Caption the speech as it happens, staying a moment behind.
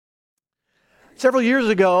Several years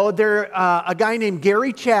ago, a guy named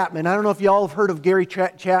Gary Chapman, I don't know if you all have heard of Gary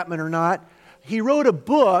Chapman or not, he wrote a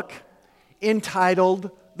book entitled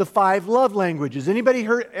The 5 Love Languages. Anybody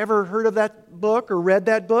ever heard of that book or read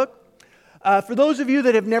that book? For those of you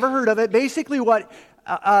that have never heard of it, basically what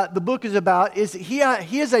the book is about is he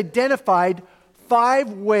has identified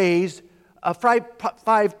 5 ways,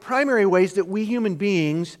 5 primary ways that we human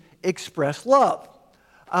beings express love.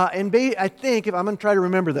 I think, if I'm going to try to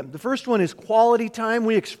remember them, the first one is quality time.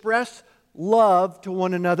 We express love to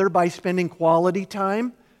one another by spending quality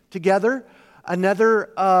time together. Another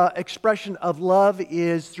expression of love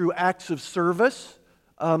is through acts of service.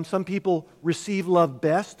 Some people receive love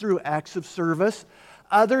best through acts of service.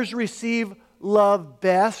 Others receive love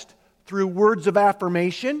best through words of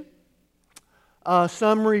affirmation.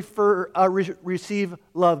 Some receive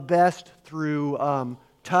love best through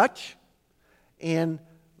touch. And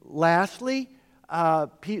lastly,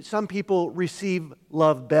 some people receive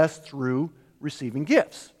love best through receiving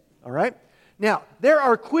gifts. All right? Now, there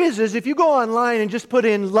are quizzes. If you go online and just put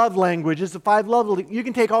in love languages, the 5 love, you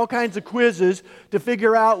can take all kinds of quizzes to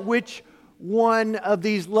figure out which one of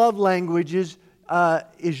these love languages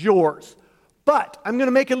is yours. But I'm going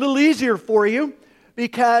to make it a little easier for you,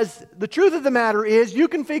 because the truth of the matter is you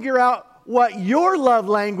can figure out what your love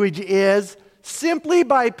language is simply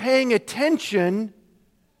by paying attention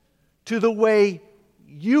to the way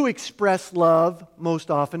you express love most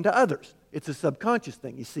often to others. It's a subconscious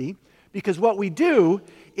thing, you see, because what we do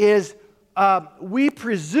is we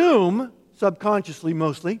presume, subconsciously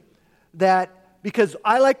mostly, that because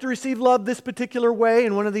I like to receive love this particular way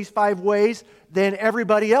in one of these 5 ways, then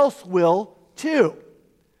everybody else will too.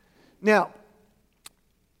 Now,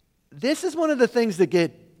 this is one of the things that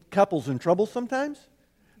get couples in trouble sometimes,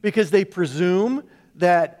 because they presume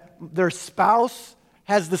that their spouse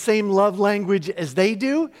has the same love language as they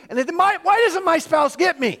do, and they think, why doesn't my spouse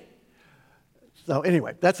get me? So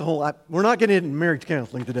anyway, that's a whole lot. We're not getting into marriage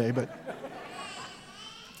counseling today, but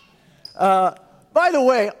by the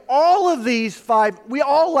way, all of these 5, we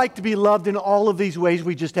all like to be loved in all of these ways.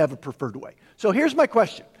 We just have a preferred way. So here's my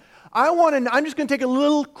question. I'm just going to take a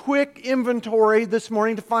little quick inventory this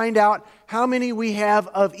morning to find out how many we have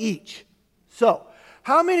of each. So,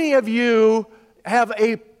 how many of you have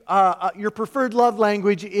your preferred love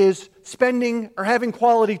language is spending or having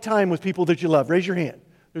quality time with people that you love? Raise your hand.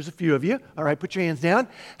 There's a few of you. All right, put your hands down.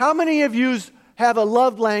 How many of you have a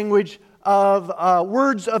love language of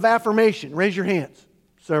words of affirmation? Raise your hands.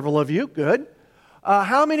 Several of you. Good.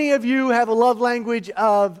 How many of you have a love language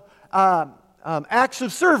of acts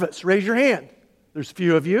of service? Raise your hand. There's a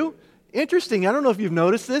few of you. Interesting. I don't know if you've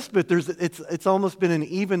noticed this, but it's almost been an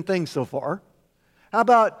even thing so far. How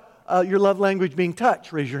about your love language being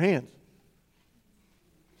touch? Raise your hands.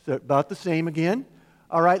 So about the same again.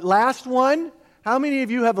 All right, last one. How many of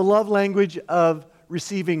you have a love language of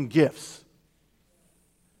receiving gifts?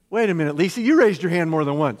 Wait a minute, Lisa, you raised your hand more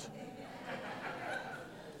than once.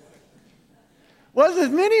 Wasn't as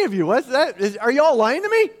many of you. What's that? Are you all lying to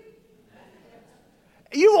me?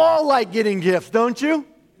 You all like getting gifts, don't you?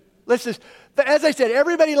 But as I said,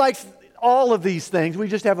 everybody likes all of these things. We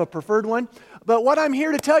just have a preferred one. But what I'm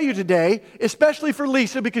here to tell you today, especially for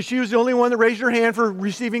Lisa, because she was the only one that raised her hand for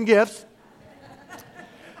receiving gifts,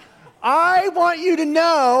 I want you to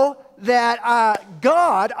know that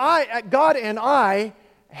God and I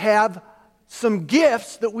have some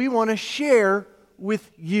gifts that we want to share with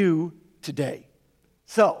you today.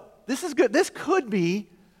 So, this is good. This could be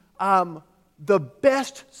the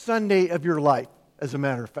best Sunday of your life, as a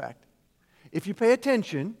matter of fact. If you pay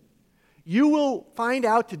attention, you will find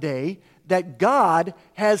out today that God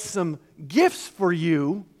has some gifts for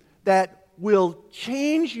you that will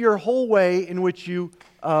change your whole way in which you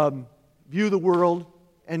view the world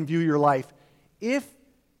and view your life, if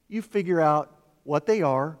you figure out what they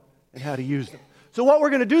are and how to use them. So what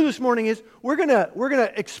we're going to do this morning is we're going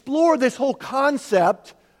to explore this whole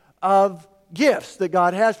concept of gifts that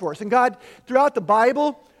God has for us. And God, throughout the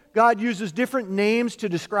Bible, God uses different names to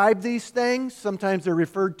describe these things. Sometimes they're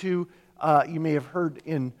referred to, you may have heard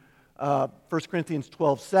in 1 Corinthians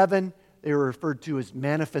 12:7, they were referred to as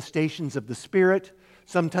manifestations of the Spirit.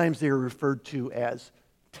 Sometimes they are referred to as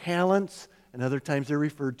talents, and other times they're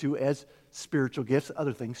referred to as spiritual gifts,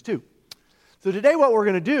 other things too. So today what we're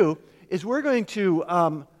going to do is we're going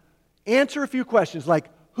to answer a few questions like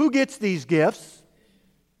who gets these gifts,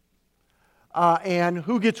 and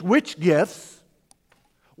who gets which gifts,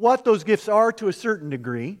 what those gifts are to a certain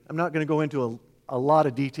degree. I'm not going to go into a lot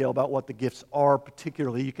of detail about what the gifts are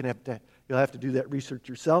particularly. You'll have to do that research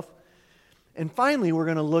yourself. And finally, we're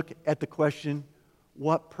going to look at the question,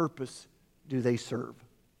 what purpose do they serve?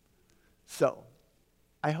 So,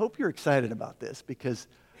 I hope you're excited about this because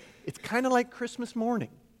it's kind of like Christmas morning.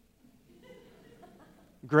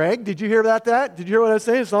 Greg, did you hear about that? Did you hear what I was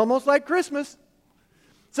saying? It's almost like Christmas.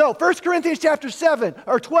 So 1 Corinthians chapter 7,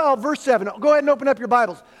 or 12, verse 7. Go ahead and open up your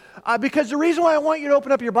Bibles. Because the reason why I want you to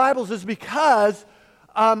open up your Bibles is because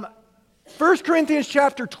 1 Corinthians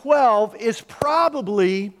chapter 12 is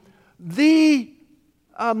probably the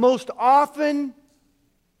most often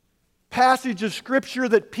passage of Scripture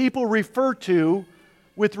that people refer to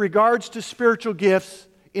with regards to spiritual gifts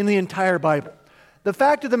in the entire Bible. The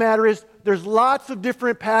fact of the matter is, there's lots of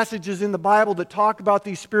different passages in the Bible that talk about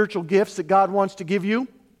these spiritual gifts that God wants to give you.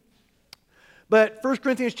 But 1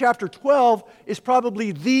 Corinthians chapter 12 is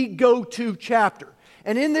probably the go-to chapter.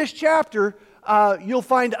 And in this chapter, you'll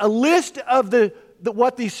find a list of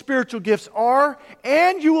what these spiritual gifts are,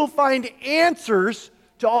 and you will find answers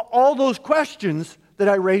to all those questions that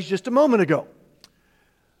I raised just a moment ago.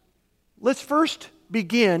 Let's first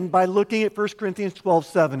begin by looking at 1 Corinthians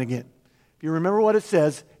 12:7 again. If you remember what it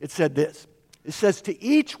said this. It says, "To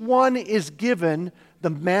each one is given the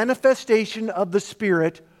manifestation of the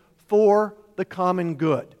Spirit for the common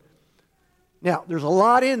good." Now, there's a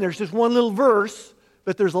lot in there's just one little verse,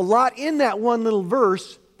 but there's a lot in that one little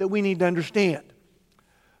verse that we need to understand.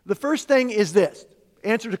 The first thing is this.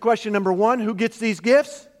 Answer to question number 1, who gets these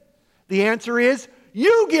gifts? The answer is,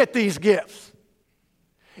 you get these gifts.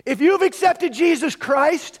 If you've accepted Jesus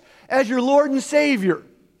Christ as your Lord and Savior,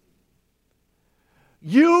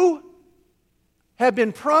 you have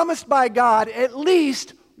been promised by God at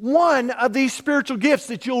least one of these spiritual gifts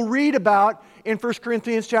that you'll read about in 1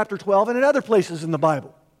 Corinthians chapter 12 and in other places in the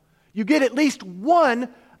Bible. You get at least one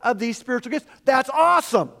of these spiritual gifts. That's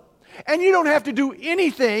awesome. And you don't have to do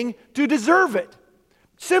anything to deserve it.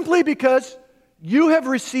 Simply because you have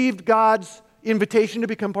received God's invitation to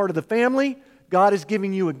become part of the family, God is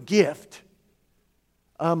giving you a gift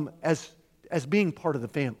as being part of the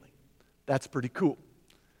family. That's pretty cool.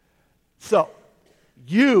 So,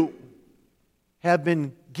 you have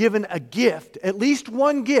been given a gift, at least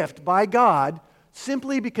one gift by God,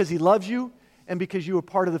 simply because He loves you and because you are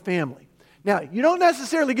part of the family. Now, you don't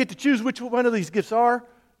necessarily get to choose which one of these gifts are,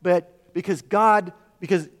 but because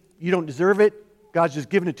you don't deserve it, God's just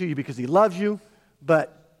giving it to you because He loves you,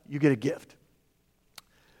 but you get a gift.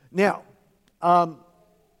 Now,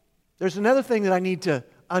 there's another thing that I need to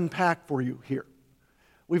unpack for you here.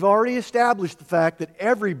 We've already established the fact that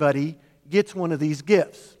everybody gets one of these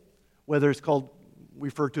gifts, whether it's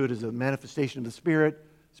referred to it as a manifestation of the Spirit,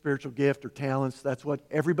 spiritual gift, or talents. That's what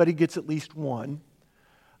everybody gets, at least one.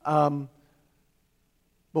 But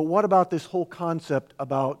what about this whole concept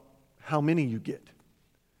about how many you get?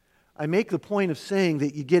 I make the point of saying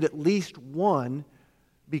that you get at least one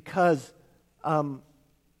because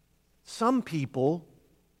some people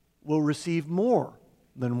will receive more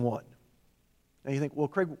than one. Now you think, well,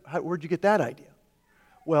 Craig, where'd you get that idea?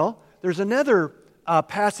 Well, there's another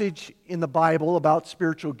passage in the Bible about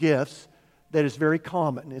spiritual gifts that is very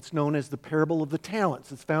common. It's known as the parable of the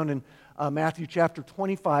talents. It's found in Matthew chapter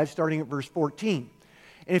 25, starting at verse 14.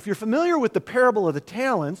 And if you're familiar with the parable of the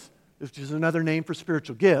talents, which is another name for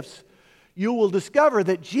spiritual gifts, you will discover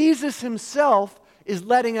that Jesus Himself is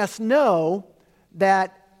letting us know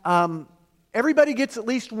that everybody gets at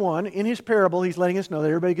least one. In His parable, He's letting us know that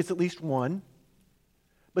everybody gets at least one,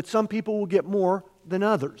 but some people will get more than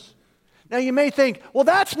others. Now you may think, well,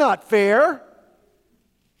 that's not fair.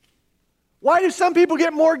 Why do some people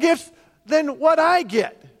get more gifts than what I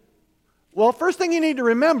get? Well, first thing you need to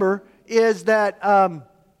remember is that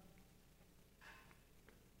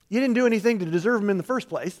you didn't do anything to deserve them in the first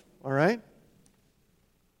place, all right?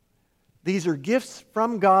 These are gifts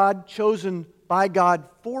from God, chosen by God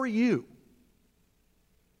for you.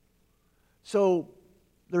 So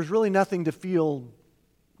there's really nothing to feel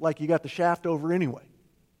like you got the shaft over anyway.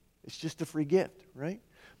 It's just a free gift, right?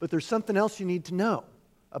 But there's something else you need to know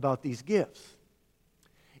about these gifts.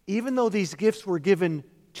 Even though these gifts were given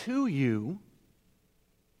to you,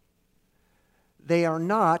 they are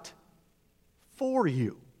not for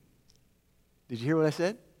you. Did you hear what I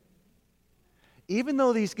said? Even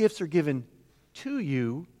though these gifts are given to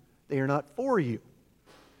you, they are not for you.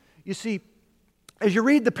 You see, as you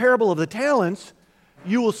read the parable of the talents,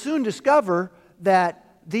 you will soon discover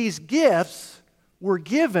that these gifts were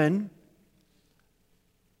given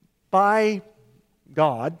by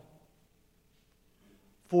God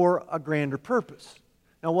for a grander purpose.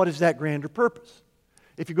 Now, what is that grander purpose?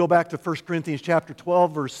 If you go back to 1 Corinthians chapter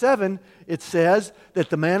 12, verse 7, it says that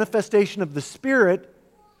the manifestation of the Spirit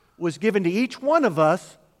was given to each one of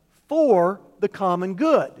us for the common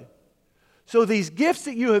good. So these gifts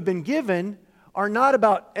that you have been given are not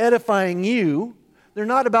about edifying you. They're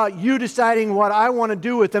not about you deciding what I want to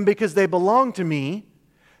do with them because they belong to me.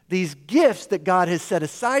 These gifts that God has set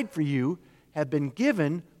aside for you have been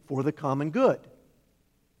given for the common good.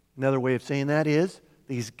 Another way of saying that is,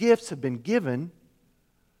 these gifts have been given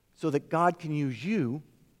so that God can use you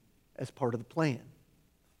as part of the plan.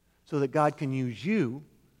 So that God can use you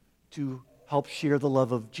to help share the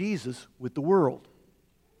love of Jesus with the world.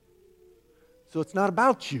 So it's not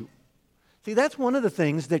about you. See, that's one of the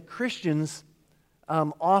things that Christians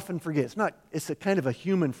often forget. It's a kind of a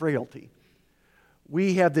human frailty.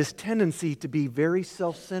 We have this tendency to be very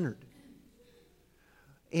self-centered.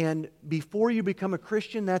 And before you become a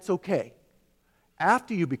Christian, that's okay.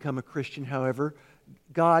 After you become a Christian, however,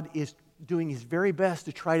 God is doing His very best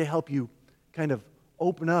to try to help you kind of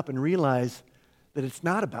open up and realize that it's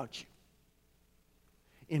not about you.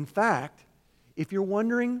 In fact, if you're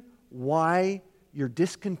wondering why you're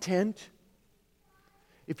discontent,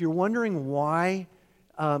 if you're wondering why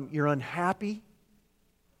you're unhappy,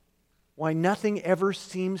 why nothing ever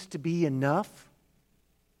seems to be enough,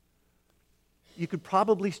 you could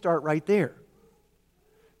probably start right there.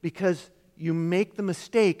 Because you make the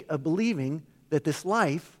mistake of believing that this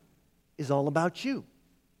life is all about you.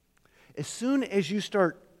 As soon as you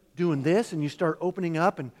start doing this and you start opening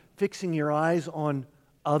up and fixing your eyes on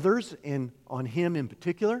others and on Him in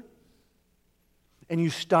particular, and you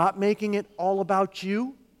stop making it all about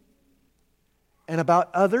you and about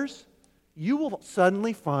others, you will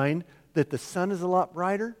suddenly find that the sun is a lot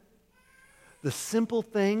brighter. The simple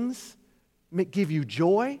things give you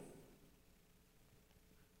joy.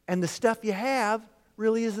 And the stuff you have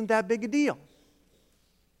really isn't that big a deal.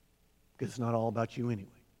 Because it's not all about you anyway.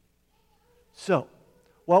 So,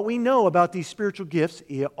 what we know about these spiritual gifts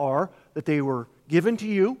are that they were given to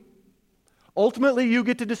you. Ultimately, you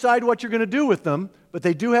get to decide what you're going to do with them, but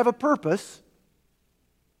they do have a purpose.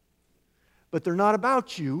 But they're not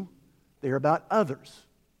about you, they're about others.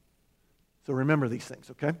 So remember these things,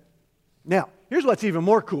 okay? Now, here's what's even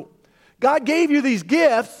more cool. God gave you these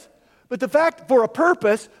gifts, for a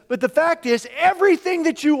purpose, but the fact is, everything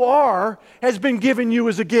that you are has been given you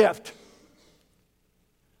as a gift.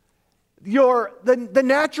 The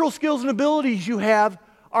natural skills and abilities you have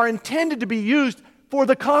are intended to be used for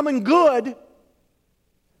the common good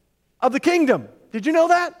of the kingdom. Did you know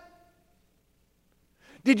that?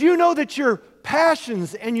 Did you know that your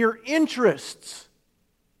passions and your interests,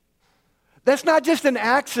 that's not just an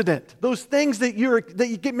accident. Those things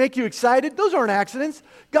that make you excited, those aren't accidents.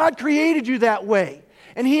 God created you that way.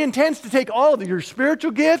 And He intends to take all of your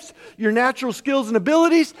spiritual gifts, your natural skills and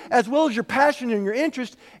abilities, as well as your passion and your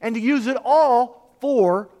interest, and to use it all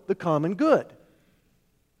for the common good,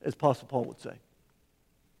 as Apostle Paul would say.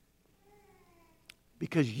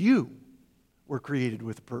 Because you were created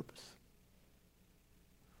with a purpose.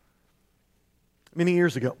 Many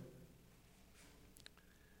years ago,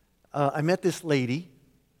 I met this lady.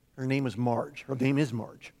 Her name was Marge. Her name is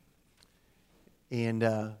Marge.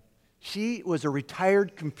 And she was a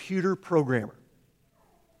retired computer programmer.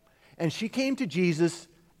 And she came to Jesus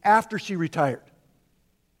after she retired.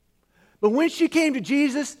 But when she came to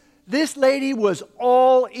Jesus, this lady was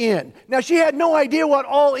all in. Now, she had no idea what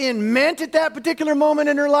all in meant at that particular moment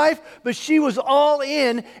in her life, but she was all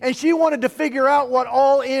in, and she wanted to figure out what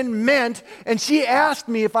all in meant, and she asked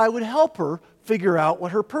me if I would help her figure out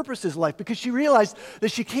what her purpose is like, because she realized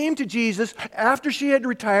that she came to Jesus after she had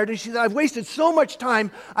retired, and she said, I've wasted so much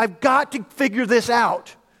time, I've got to figure this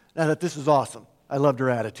out. And I thought, this is awesome. I loved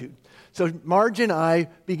her attitude. So Marge and I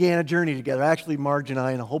began a journey together. Actually, Marge and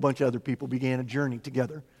I and a whole bunch of other people began a journey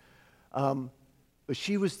together. But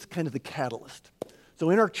she was kind of the catalyst. So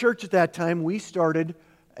in our church at that time, we started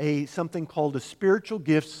something called a Spiritual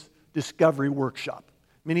Gifts Discovery Workshop.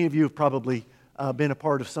 Many of you have probably been a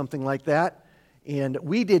part of something like that. And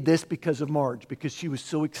we did this because of Marge, because she was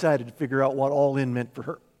so excited to figure out what all in meant for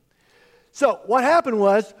her. So what happened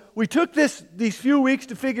was, we took these few weeks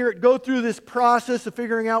to go through this process of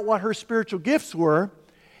figuring out what her spiritual gifts were,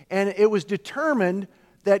 and it was determined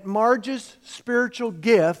that Marge's spiritual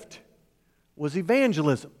gift was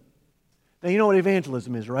evangelism. Now, you know what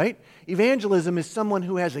evangelism is, right? Evangelism is someone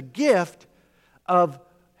who has a gift of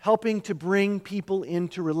helping to bring people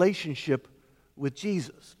into relationship with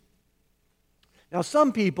Jesus. Now,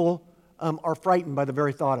 some people are frightened by the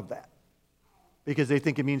very thought of that, because they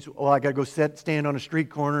think it means, I got to go stand on a street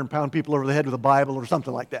corner and pound people over the head with a Bible or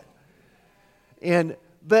something like that.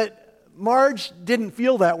 But Marge didn't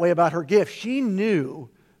feel that way about her gift. She knew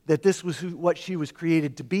that this was what she was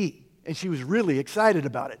created to be, and she was really excited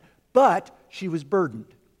about it. But she was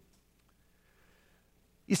burdened.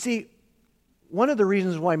 You see, one of the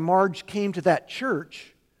reasons why Marge came to that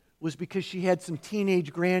church was because she had some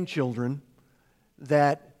teenage grandchildren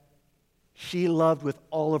that she loved with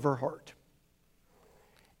all of her heart.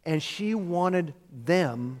 And she wanted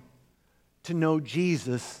them to know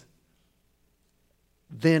Jesus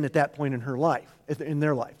then at that point in her life, in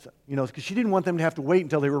their life. Because she didn't want them to have to wait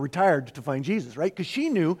until they were retired to find Jesus, right? Because she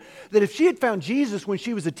knew that if she had found Jesus when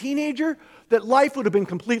she was a teenager, that life would have been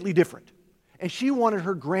completely different. And she wanted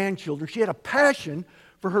her grandchildren. She had a passion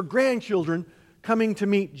for her grandchildren coming to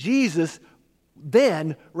meet Jesus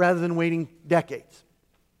then rather than waiting decades.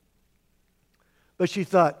 But she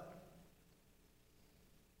thought,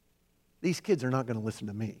 these kids are not going to listen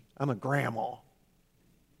to me. I'm a grandma.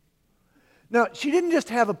 Now, she didn't just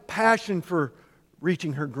have a passion for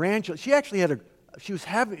reaching her grandchildren. She actually she was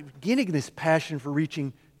beginning this passion for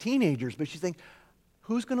reaching teenagers, but she's thinking,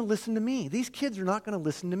 who's going to listen to me? These kids are not going to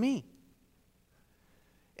listen to me.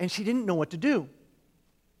 And she didn't know what to do.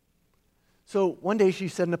 So one day she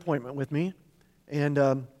set an appointment with me,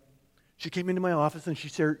 and she came into my office and she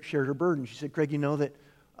shared her burden. She said, Craig, you know that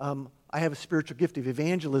I have a spiritual gift of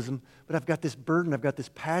evangelism, but I've got this burden, I've got this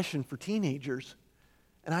passion for teenagers,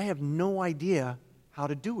 and I have no idea how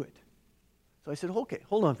to do it. So I said, okay,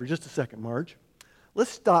 hold on for just a second, Marge.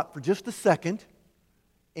 Let's stop for just a second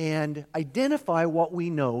and identify what we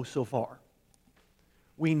know so far.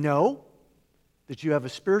 We know that you have a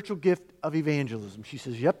spiritual gift of evangelism. She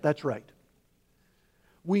says, yep, that's right.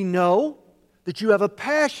 We know that you have a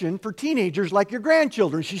passion for teenagers like your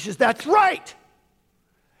grandchildren. She says, that's right.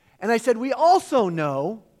 And I said, we also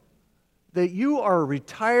know that you are a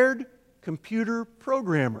retired computer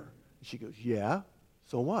programmer. She goes, yeah,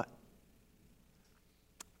 so what?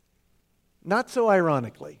 Not so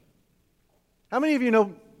ironically. How many of you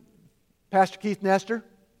know Pastor Keith Nestor?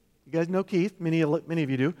 You guys know Keith. Many of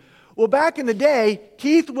you do. Well, back in the day,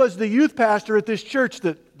 Keith was the youth pastor at this church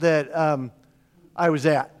that I was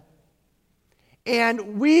at.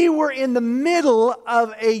 And we were in the middle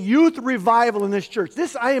of a youth revival in this church.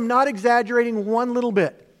 This, I am not exaggerating one little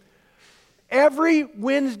bit. Every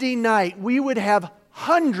Wednesday night, we would have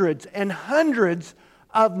hundreds and hundreds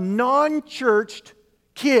of non-churched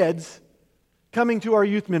kids coming to our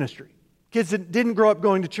youth ministry. Kids that didn't grow up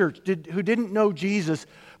going to church, who didn't know Jesus,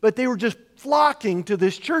 but they were just flocking to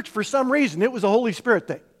this church for some reason. It was a Holy Spirit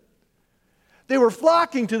thing. They were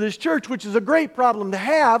flocking to this church, which is a great problem to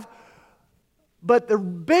have, but the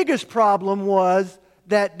biggest problem was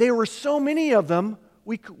that there were so many of them,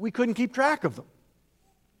 we couldn't keep track of them.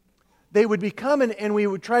 They would be coming, and we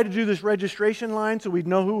would try to do this registration line so we'd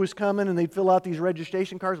know who was coming, and they'd fill out these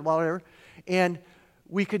registration cards, whatever, and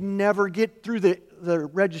we could never get through the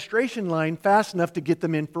registration line fast enough to get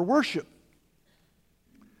them in for worship.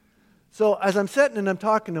 So as I'm sitting and I'm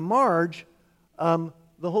talking to Marge, the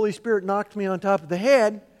Holy Spirit knocked me on top of the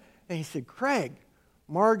head, and he said, Craig,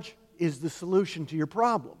 Marge is the solution to your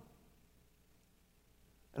problem.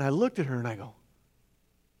 And I looked at her and I go,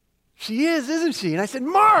 she is, isn't she? And I said,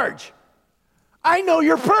 Marge, I know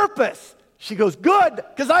your purpose. She goes, good,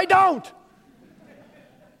 because I don't.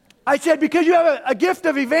 I said, because you have a gift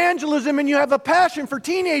of evangelism and you have a passion for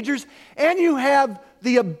teenagers and you have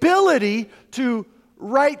the ability to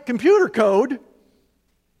write computer code,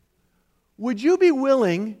 would you be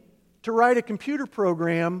willing to write a computer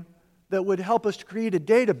program that would help us to create a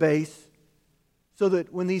database so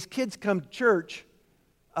that when these kids come to church,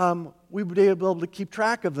 we would be able to keep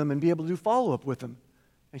track of them and be able to do follow-up with them?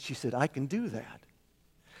 And she said, I can do that.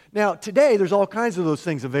 Now, today, there's all kinds of those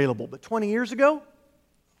things available, but 20 years ago,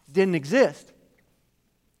 it didn't exist.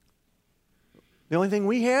 The only thing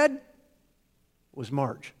we had was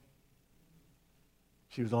Marge.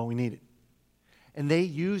 She was all we needed. And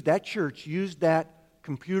that church used that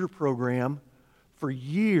computer program for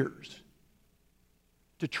years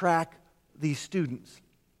to track these students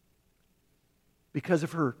because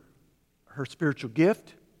of her spiritual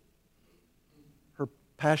gift, her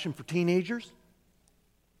passion for teenagers,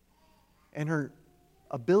 and her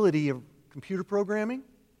ability of computer programming.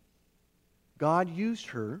 God used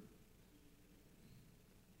her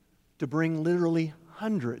to bring literally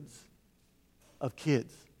hundreds of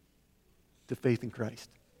kids to faith in Christ.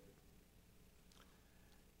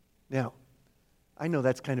 Now, I know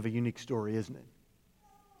that's kind of a unique story, isn't it?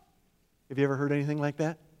 Have you ever heard anything like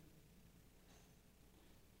that?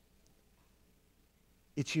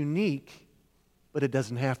 It's unique, but it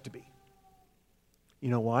doesn't have to be. You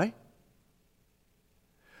know why?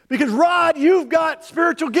 Because, Rod, you've got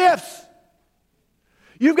spiritual gifts.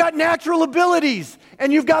 You've got natural abilities,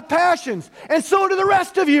 and you've got passions, and so do the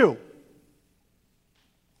rest of you.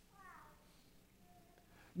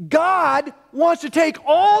 God wants to take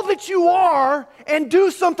all that you are and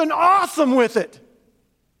do something awesome with it.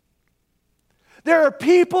 There are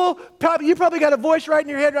people, you probably got a voice right in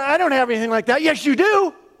your head, I don't have anything like that. Yes, you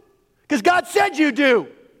do, because God said you do.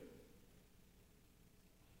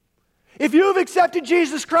 If you have accepted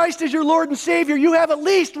Jesus Christ as your Lord and Savior, you have at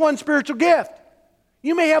least one spiritual gift.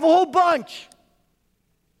 You may have a whole bunch.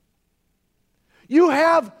 You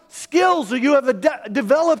have skills that you have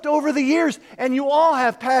developed over the years, and you all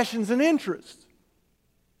have passions and interests.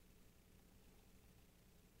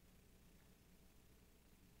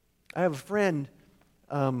 I have a friend,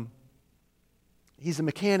 he's a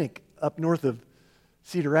mechanic up north of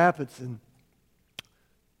Cedar Rapids, and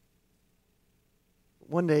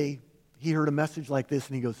one day he heard a message like this,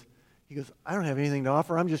 and he goes, I don't have anything to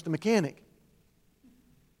offer, I'm just a mechanic.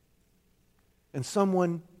 And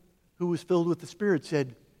someone who was filled with the Spirit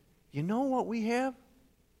said, you know what we have?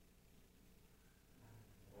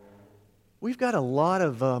 We've got a lot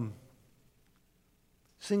of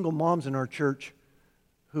single moms in our church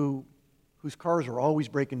whose cars are always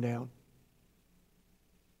breaking down.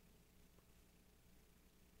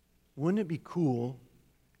 Wouldn't it be cool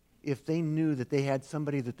if they knew that they had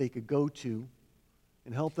somebody that they could go to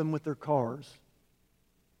and help them with their cars,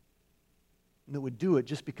 and that would do it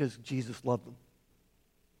just because Jesus loved them?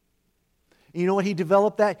 And you know what? He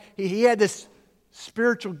developed that. He had this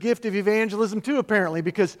spiritual gift of evangelism too, apparently,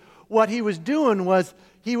 because what he was doing was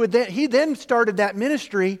he then started that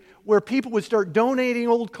ministry where people would start donating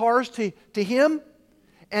old cars to him,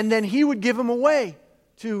 and then he would give them away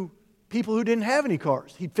to people who didn't have any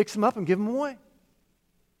cars. He'd fix them up and give them away.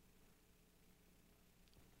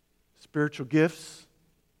 Spiritual gifts,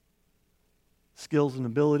 skills and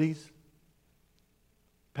abilities,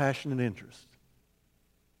 passion and interest.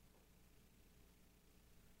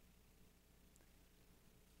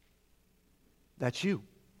 That's you.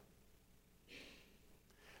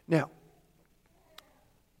 Now,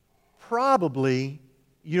 probably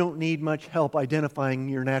you don't need much help identifying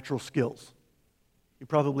your natural skills. You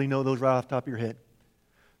probably know those right off the top of your head.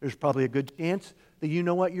 There's probably a good chance that you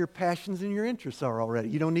know what your passions and your interests are already.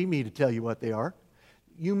 You don't need me to tell you what they are.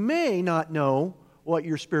 You may not know what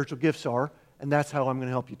your spiritual gifts are, and that's how I'm going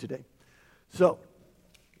to help you today. So,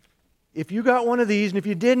 if you got one of these, and if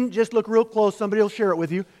you didn't, just look real close. Somebody will share it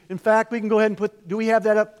with you. In fact, we can go ahead and do we have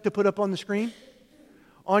that up to put up on the screen?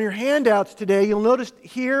 On your handouts today, you'll notice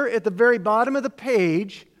here at the very bottom of the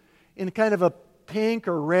page, in kind of a pink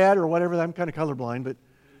or red or whatever, I'm kind of colorblind, but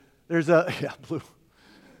there's blue.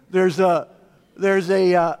 There's a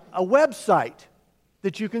website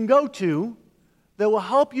that you can go to that will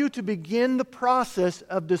help you to begin the process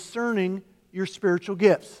of discerning your spiritual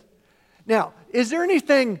gifts. Now, is there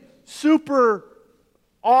anything super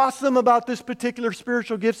awesome about this particular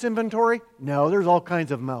spiritual gifts inventory? No, there's all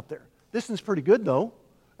kinds of them out there. This one's pretty good, though.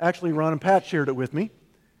 Actually, Ron and Pat shared it with me,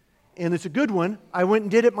 and it's a good one. I went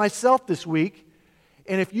and did it myself this week,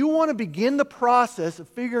 and if you want to begin the process of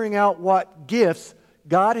figuring out what gifts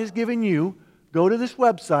God has given you, go to this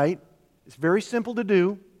website. It's very simple to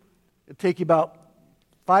do. It'll take you about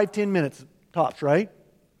 5-10 minutes tops, right?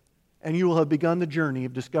 And you will have begun the journey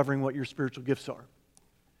of discovering what your spiritual gifts are.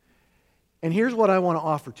 And here's what I want to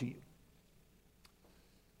offer to you.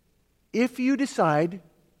 If you decide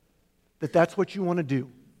that that's what you want to do,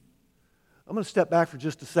 I'm going to step back for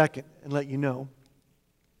just a second and let you know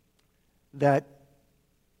that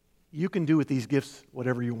you can do with these gifts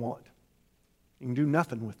whatever you want. You can do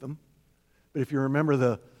nothing with them. But if you remember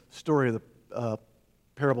the story of the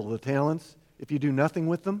parable of the talents, if you do nothing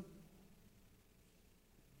with them,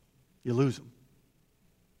 you lose them.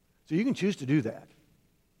 So you can choose to do that.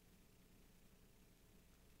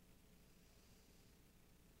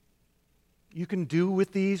 You can do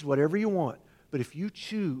with these whatever you want. But if you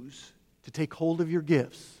choose to take hold of your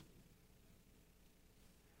gifts,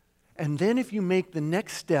 and then if you make the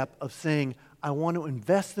next step of saying, I want to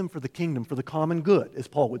invest them for the kingdom, for the common good, as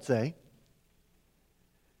Paul would say,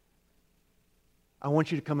 I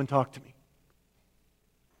want you to come and talk to me.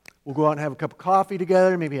 We'll go out and have a cup of coffee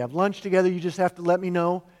together, maybe have lunch together. You just have to let me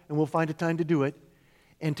know, and we'll find a time to do it.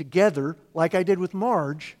 And together, like I did with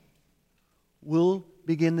Marge, we'll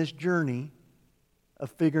begin this journey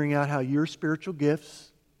of figuring out how your spiritual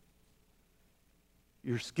gifts,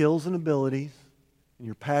 your skills and abilities, and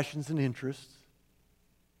your passions and interests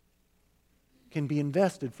can be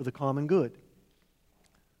invested for the common good,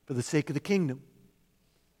 for the sake of the kingdom,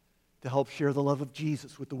 to help share the love of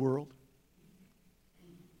Jesus with the world.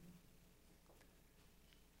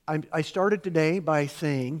 I started today by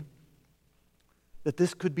saying that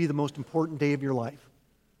this could be the most important day of your life.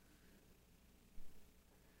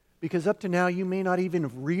 Because up to now, you may not even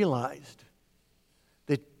have realized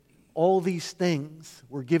that all these things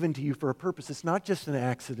were given to you for a purpose. It's not just an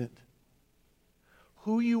accident.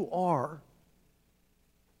 who you are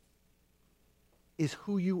is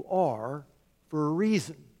who you are for a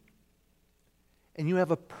reason. And you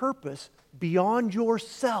have a purpose beyond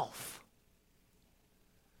yourself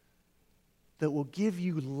that will give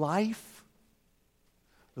you life,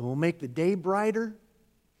 that will make the day brighter,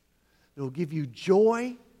 that will give you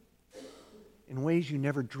joy in ways you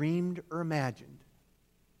never dreamed or imagined,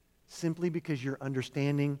 simply because you're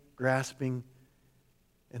understanding, grasping,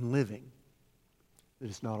 and living that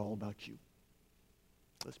it's not all about you.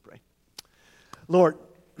 Let's pray. Lord,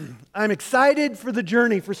 I'm excited for the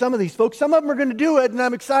journey for some of these folks. Some of them are going to do it, and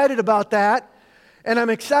I'm excited about that. And I'm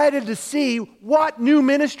excited to see what new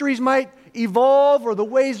ministries might evolve or the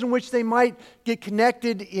ways in which they might get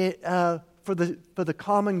connected for the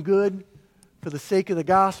common good, for the sake of the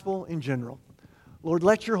gospel in general. Lord,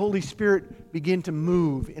 let your Holy Spirit begin to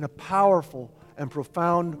move in a powerful and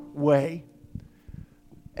profound way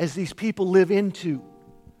as these people live into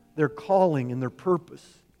their calling and their purpose,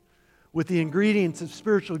 with the ingredients of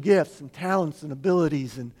spiritual gifts and talents and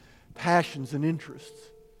abilities and passions and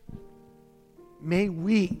interests. May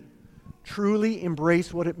we truly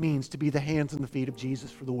embrace what it means to be the hands and the feet of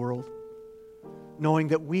Jesus for the world, knowing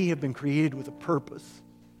that we have been created with a purpose,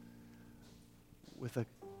 with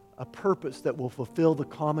a purpose that will fulfill the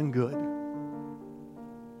common good,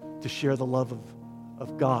 to share the love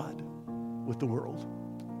of God with the world.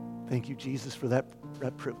 Thank you, Jesus, for that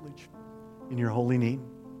privilege. In your holy name.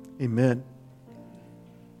 Amen.